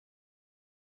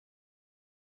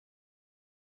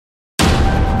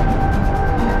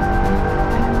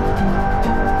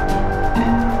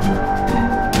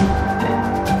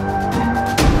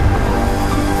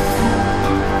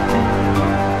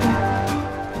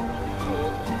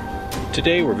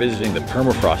Today we're visiting the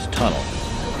Permafrost Tunnel,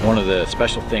 one of the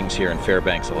special things here in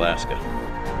Fairbanks, Alaska.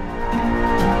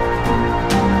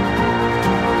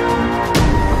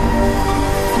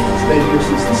 It's been here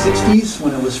since the 60s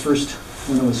when it was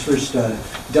first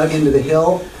dug into the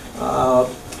hill.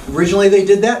 Originally they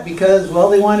did that because, well,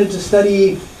 they wanted to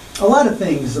study a lot of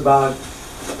things about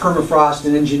permafrost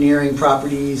and engineering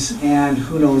properties, and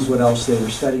who knows what else they were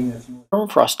studying. The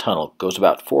Permafrost Tunnel goes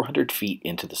about 400 feet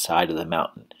into the side of the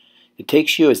mountain. It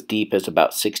takes you as deep as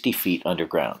about 60 feet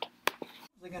underground.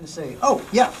 They're going to say, oh,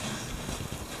 yeah.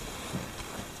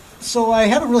 So I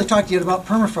haven't really talked to you about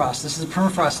permafrost. This is a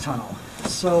permafrost tunnel.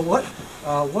 So what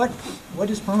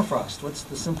is permafrost? What's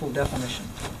the simple definition?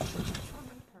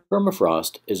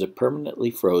 Permafrost is a permanently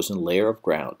frozen layer of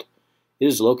ground. It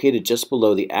is located just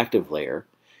below the active layer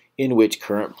in which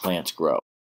current plants grow.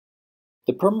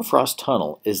 The permafrost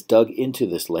tunnel is dug into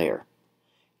this layer.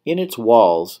 In its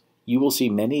walls, you will see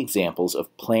many examples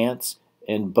of plants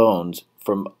and bones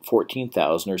from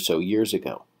 14,000 or so years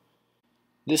ago.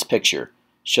 This picture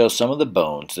shows some of the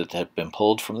bones that have been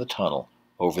pulled from the tunnel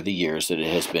over the years that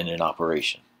it has been in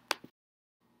operation.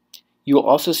 You will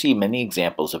also see many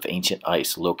examples of ancient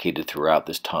ice located throughout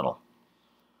this tunnel.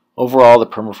 Overall, the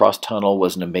Permafrost Tunnel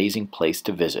was an amazing place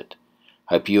to visit.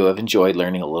 I hope you have enjoyed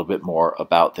learning a little bit more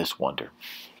about this wonder.